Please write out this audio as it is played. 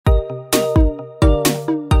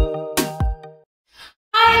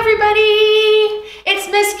everybody, it's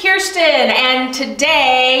Miss Kirsten, and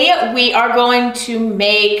today we are going to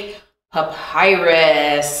make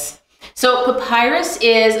papyrus. So papyrus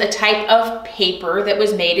is a type of paper that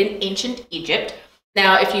was made in ancient Egypt.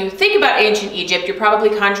 Now, if you think about ancient Egypt, you're probably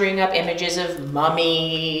conjuring up images of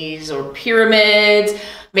mummies or pyramids,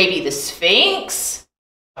 maybe the Sphinx,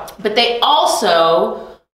 but they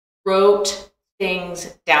also wrote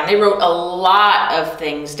things down. They wrote a lot of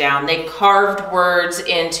things down. They carved words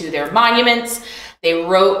into their monuments. They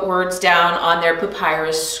wrote words down on their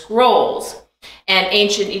papyrus scrolls. And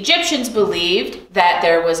ancient Egyptians believed that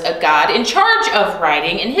there was a god in charge of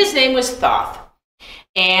writing, and his name was Thoth.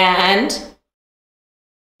 And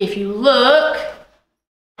if you look,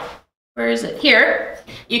 where is it? Here,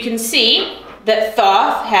 you can see that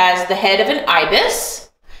Thoth has the head of an ibis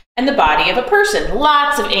and the body of a person.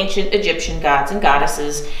 Lots of ancient Egyptian gods and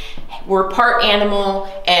goddesses were part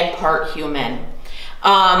animal and part human.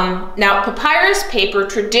 Now, papyrus paper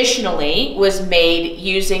traditionally was made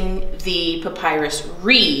using the papyrus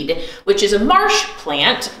reed, which is a marsh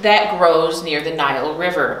plant that grows near the Nile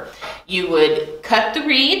River. You would cut the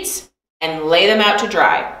reeds and lay them out to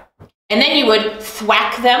dry. And then you would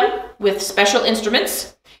thwack them with special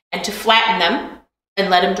instruments and to flatten them and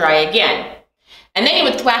let them dry again. And then you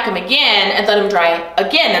would thwack them again and let them dry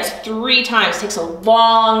again. That's 3 times. It takes a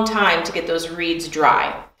long time to get those reeds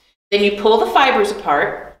dry. Then you pull the fibers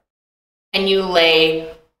apart and you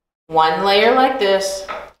lay one layer like this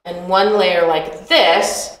and one layer like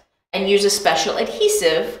this and use a special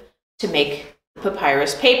adhesive to make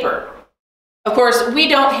papyrus paper. Of course, we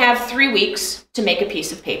don't have 3 weeks to make a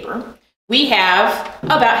piece of paper. We have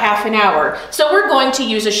about half an hour. So we're going to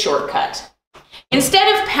use a shortcut.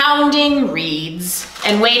 Instead of pounding reeds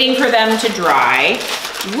and waiting for them to dry,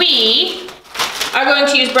 we are going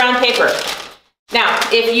to use brown paper. Now,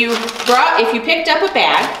 if you picked up a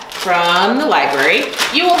bag from the library,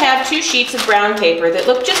 you will have 2 sheets of brown paper that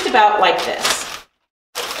look just about like this.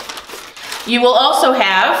 You will also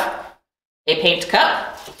have a paint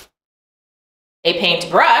cup, a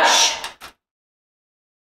paint brush,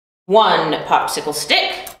 1 popsicle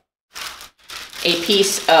stick, a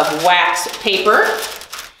piece of wax paper,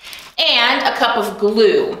 and a cup of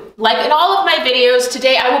glue. Like in all of my videos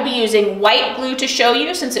today, I will be using white glue to show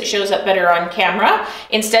you since it shows up better on camera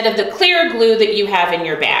instead of the clear glue that you have in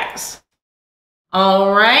your bags.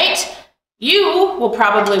 All right, you will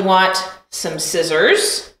probably want some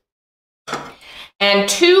scissors and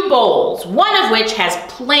 2 bowls, one of which has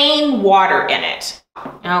plain water in it.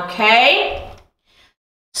 Okay,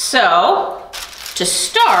 so to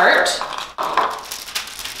start,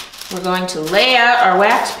 we're going to lay out our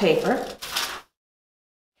wax paper.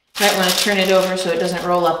 Might want to turn it over so it doesn't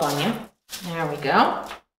roll up on you. There we go.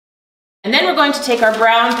 And then we're going to take our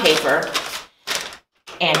brown paper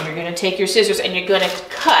and you're going to take your scissors and you're going to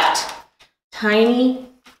cut tiny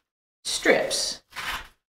strips.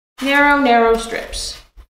 Narrow strips.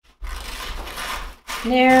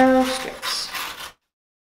 Narrow strips.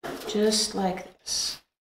 Just like this.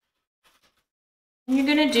 And you're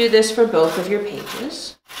going to do this for both of your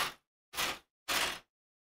pages.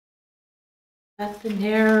 Cut the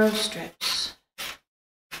narrow strips.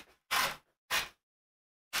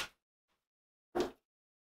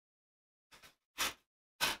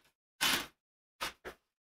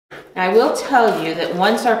 I will tell you that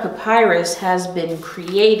once our papyrus has been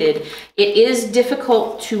created, it is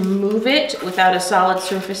difficult to move it without a solid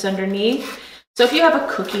surface underneath. So if you have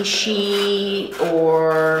a cookie sheet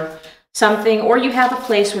or something, or you have a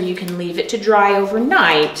place where you can leave it to dry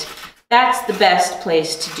overnight, that's the best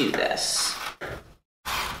place to do this.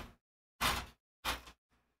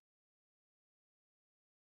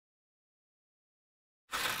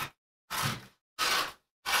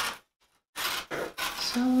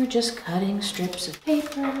 So we're just cutting strips of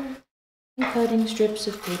paper and cutting strips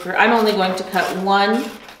of paper. I'm only going to cut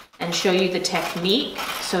 1 and show you the technique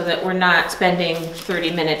so that we're not spending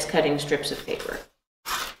 30 minutes cutting strips of paper.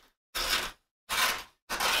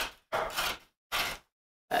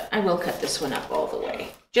 But I will cut this one up all the way,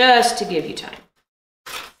 just to give you time.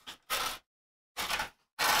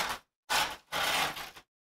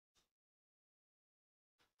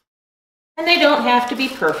 And they don't have to be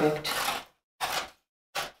perfect.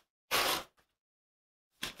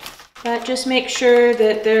 But just make sure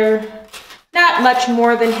that they're not much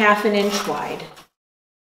more than ½ an inch wide.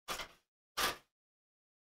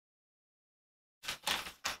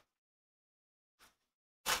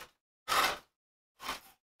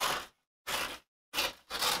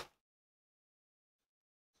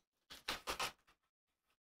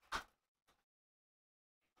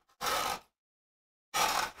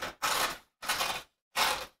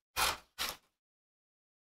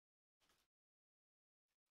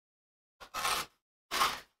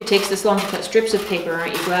 takes this long to cut strips of paper,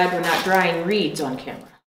 aren't you glad we're not drying reeds on camera?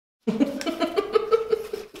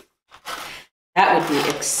 That would be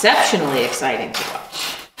exceptionally exciting to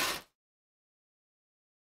watch.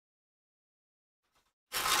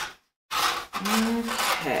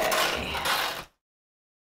 Okay.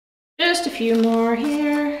 Just a few more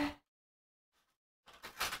here.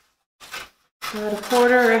 About a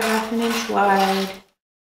quarter or a half an inch wide.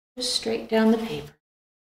 Just straight down the paper.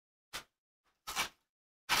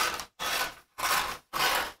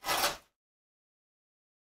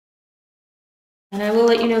 And I will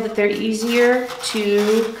let you know that they're easier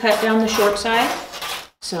to cut down the short side.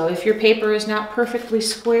 So if your paper is not perfectly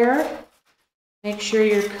square, make sure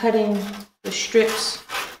you're cutting the strips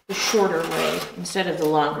the shorter way instead of the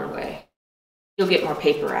longer way. You'll get more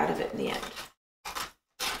paper out of it in the end.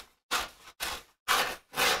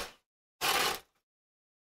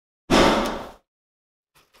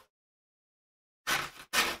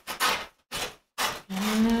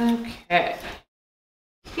 Okay,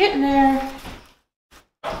 getting there.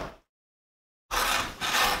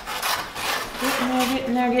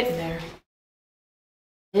 Getting there.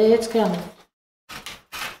 It's coming.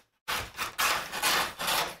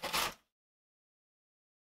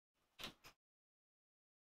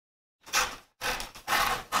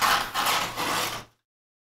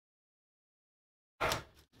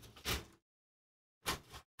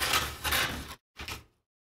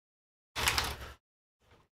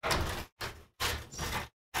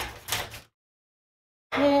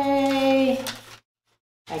 Yay!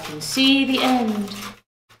 I can see the end.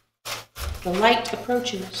 The light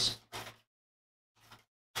approaches.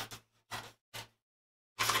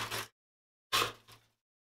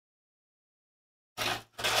 There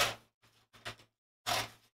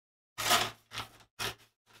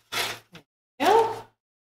we go.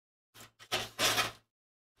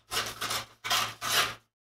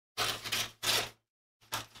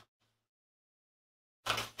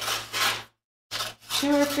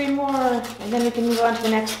 Two or three more, and then we can move on to the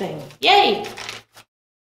next thing. Yay!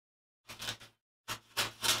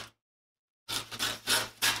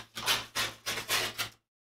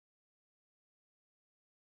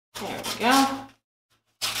 There we go.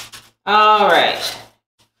 All right.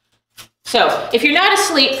 So if you're not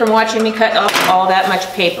asleep from watching me cut off all that much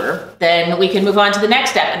paper, then we can move on to the next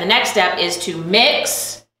step. And the next step is to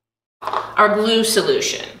mix our glue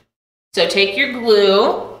solution. So take your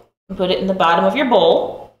glue and put it in the bottom of your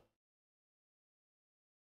bowl.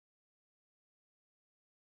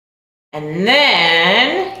 And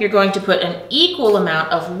then you're going to put an equal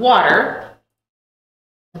amount of water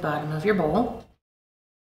at the bottom of your bowl.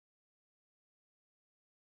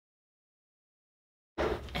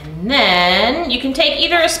 And then you can take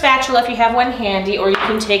either a spatula if you have one handy, or you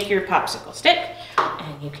can take your popsicle stick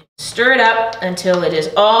and you can stir it up until it is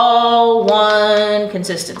all one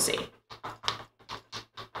consistency.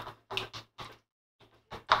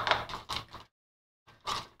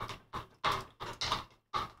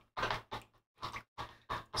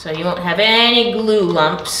 So you won't have any glue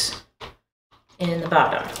lumps in the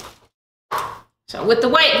bottom. So with the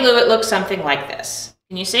white glue, it looks something like this.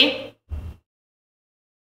 Can you see?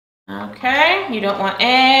 Okay, you don't want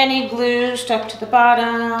any glue stuck to the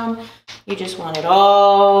bottom. You just want it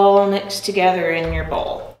all mixed together in your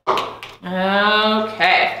bowl.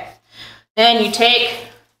 Okay, then you take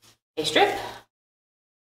a strip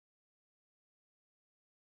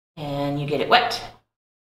and you get it wet.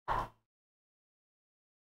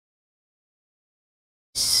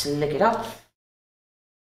 Slick it off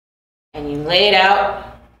and you lay it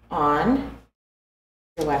out on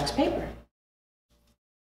your wax paper.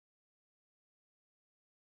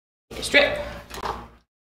 Take a strip,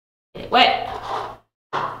 get it wet,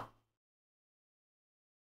 flick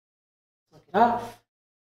it off,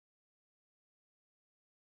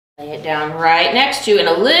 lay it down right next to and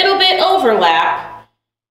a little bit overlap,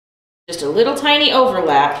 just a little tiny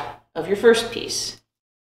overlap of your first piece.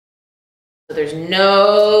 So there's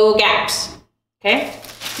no gaps, okay?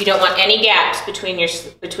 You don't want any gaps between your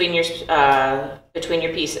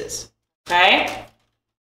pieces, okay?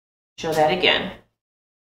 Show that again.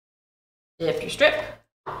 Dip your strip,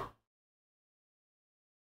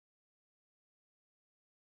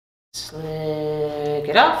 slick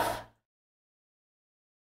it off,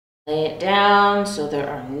 lay it down so there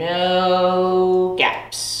are no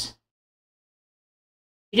gaps.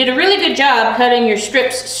 You did a really good job cutting your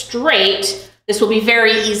strips straight. This will be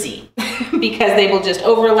very easy because they will just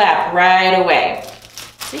overlap right away.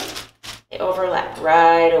 See? They overlap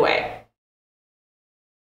right away.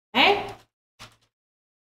 Okay?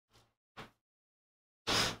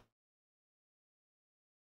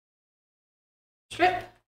 Strip,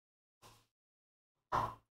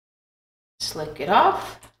 slick it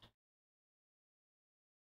off.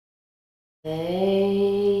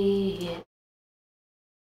 Lay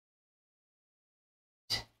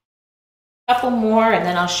it. Couple more, and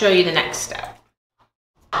then I'll show you the next step.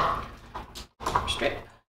 Strip.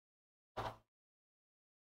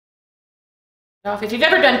 If you've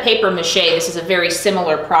ever done paper mache, this is a very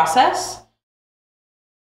similar process,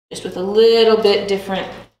 just with a little bit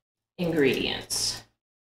different ingredients.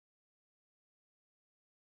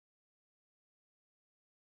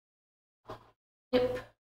 Yep.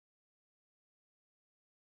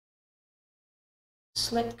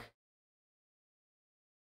 Slick.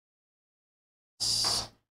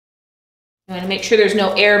 I'm going to make sure there's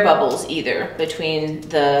no air bubbles either between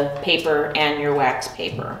the paper and your wax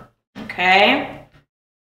paper. Okay?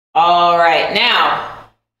 All right, now,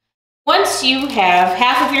 once you have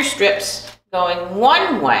half of your strips going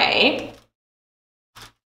one way,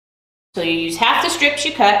 so you use half the strips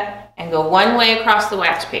you cut and go one way across the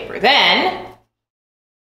wax paper. Then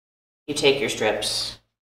you take your strips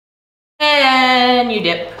and you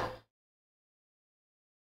dip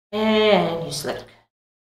and you slick.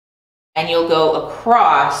 And you'll go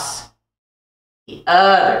across the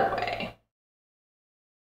other way.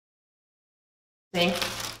 See?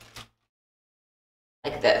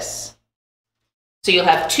 Like this. So you'll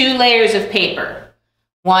have two layers of paper,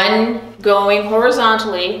 one going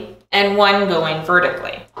horizontally and one going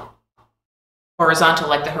vertically. Horizontal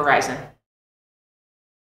like the horizon.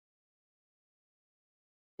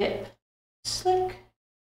 Dip, slick,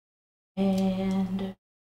 and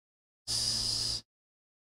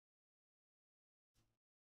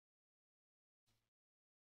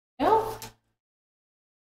go.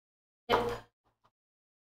 Dip.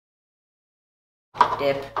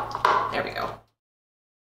 Dip. There we go.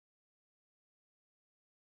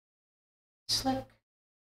 Slick.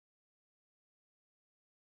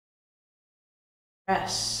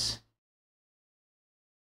 Press.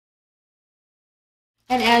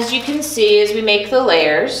 And as you can see, as we make the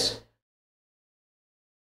layers,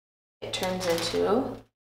 it turns into a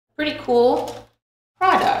pretty cool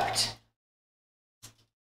product.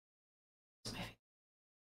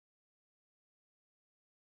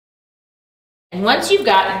 And once you've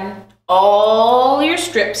gotten all your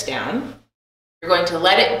strips down, you're going to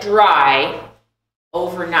let it dry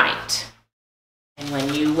overnight. And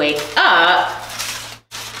when you wake up,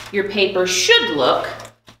 your paper should look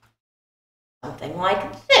something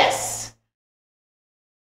like this.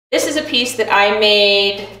 This is a piece that I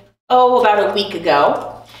made, about a week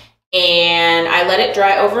ago. And I let it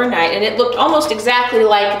dry overnight, and it looked almost exactly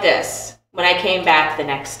like this when I came back the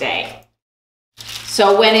next day.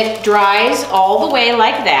 So when it dries all the way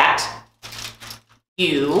like that,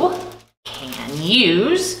 you can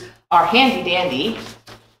use our handy dandy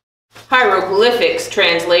hieroglyphics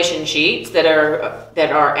translation sheets that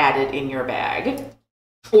are added in your bag.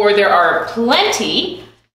 Or there are plenty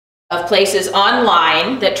of places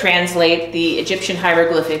online that translate the Egyptian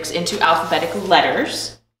hieroglyphics into alphabetic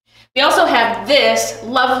letters. We also have this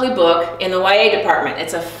lovely book in the YA department.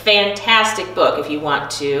 It's a fantastic book if you want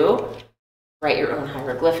to write your own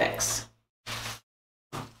hieroglyphics.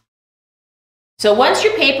 So once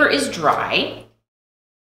your paper is dry,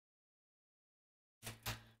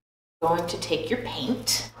 you're going to take your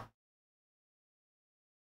paint,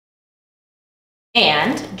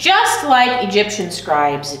 and just like Egyptian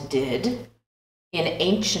scribes did in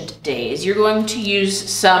ancient days, you're going to use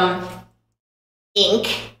some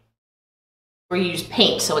ink, or use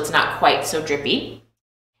paint so it's not quite so drippy.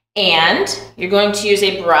 And you're going to use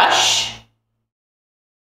a brush,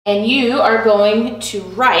 and you are going to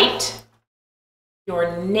write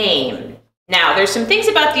your name. Now, there's some things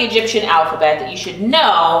about the Egyptian alphabet that you should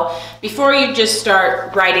know before you just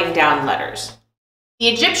start writing down letters. The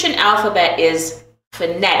Egyptian alphabet is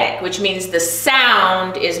phonetic, which means the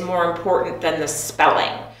sound is more important than the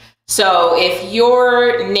spelling. So if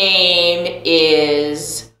your name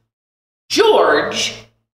is George,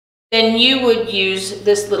 then you would use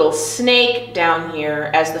this little snake down here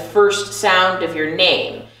as the first sound of your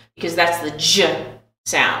name, because that's the J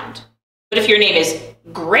sound. But if your name is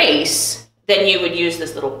Grace, then you would use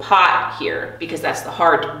this little pot here, because that's the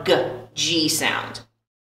hard G sound.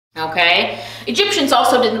 Okay? Egyptians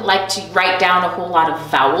also didn't like to write down a whole lot of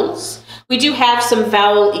vowels. We do have some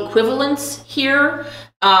vowel equivalents here,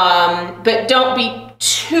 but don't be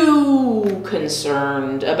too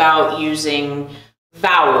concerned about using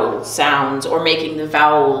vowel sounds or making the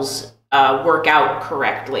vowels work out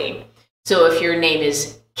correctly. So if your name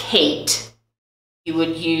is Kate, you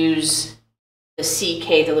would use the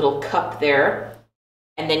CK, the little cup there,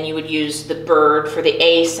 and then you would use the bird for the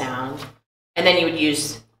A sound, and then you would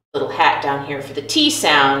use little hat down here for the T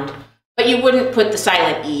sound, but you wouldn't put the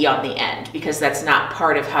silent E on the end because that's not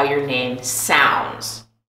part of how your name sounds.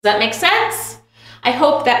 Does that make sense? I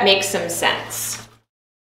hope that makes some sense.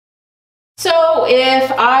 So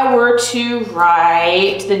if I were to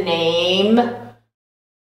write the name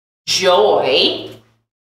Joy,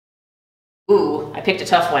 ooh, I picked a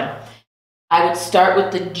tough one. I would start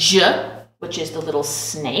with the J, which is the little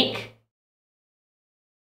snake.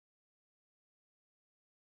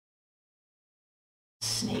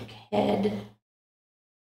 Snake head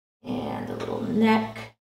and the little neck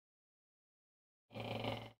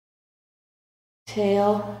and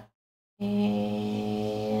tail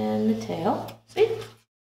and the tail. See?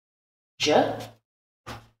 J.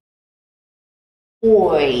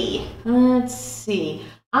 Boy. Let's see.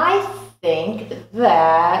 I think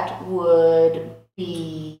that would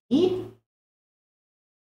be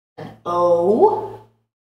an O,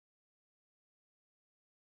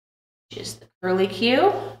 which is the curly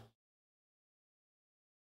Q,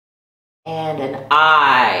 and an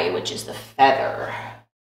I, which is the feather.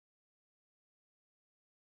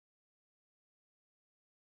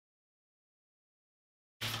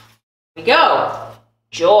 Here we go.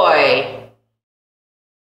 Joy.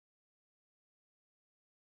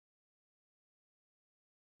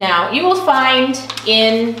 Now, you will find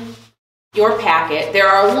in your packet, there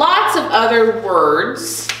are lots of other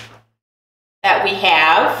words that we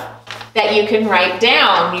have that you can write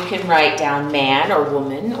down. You can write down man or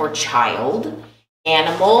woman or child,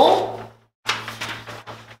 animal.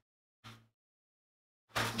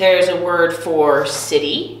 There's a word for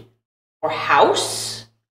city or house.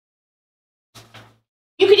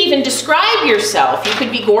 You could even describe yourself. You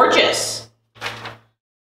could be gorgeous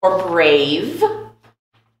or brave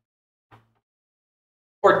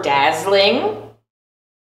or dazzling.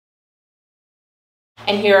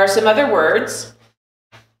 And here are some other words.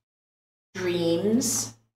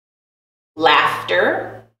 Dreams,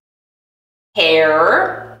 laughter,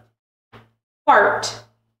 hair, heart.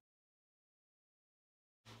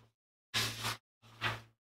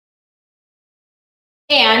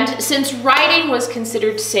 And since writing was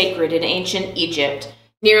considered sacred in ancient Egypt,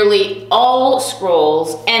 nearly all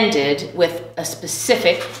scrolls ended with a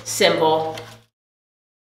specific symbol.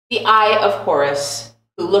 The eye of Horus,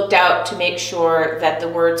 who looked out to make sure that the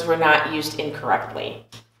words were not used incorrectly.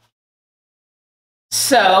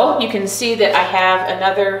 So you can see that I have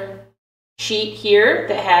another sheet here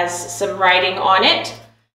that has some writing on it.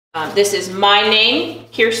 This is my name,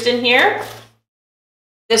 Kirsten here.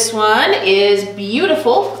 This one is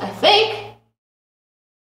beautiful, I think.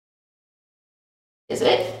 Is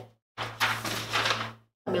it?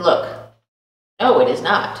 Let me look. No, it is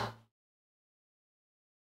not.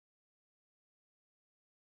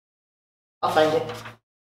 I'll find it.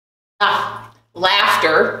 Ah,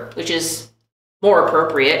 laughter, which is more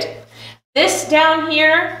appropriate. This down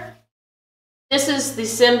here, this is the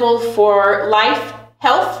symbol for life,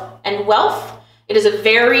 health, and wealth. It is a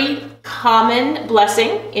very common blessing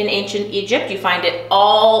in ancient Egypt. You find it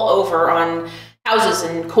all over on houses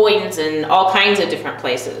and coins and all kinds of different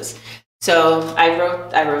places. So I wrote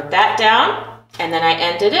that down, and then I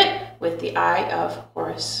ended it with the eye of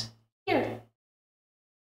Horus here.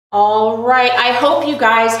 All right, I hope you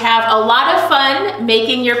guys have a lot of fun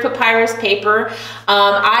making your papyrus paper.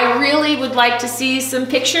 I really would like to see some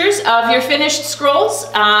pictures of your finished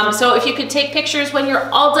scrolls. So if you could take pictures when you're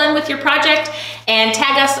all done with your project and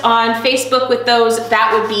tag us on Facebook with those,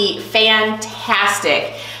 that would be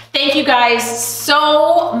fantastic. Thank you guys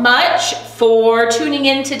so much for tuning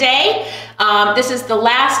in today. This is the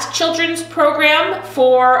last children's program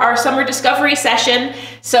for our summer discovery session.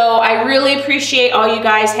 So I really appreciate all you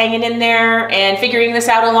guys hanging in there and figuring this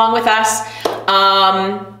out along with us.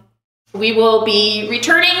 We will be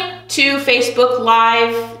returning to Facebook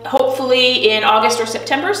Live hopefully in August or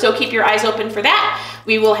September, so keep your eyes open for that.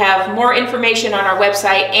 We will have more information on our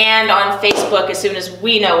website and on Facebook as soon as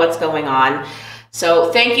we know what's going on.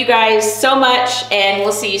 So thank you guys so much, and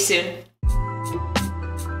we'll see you soon.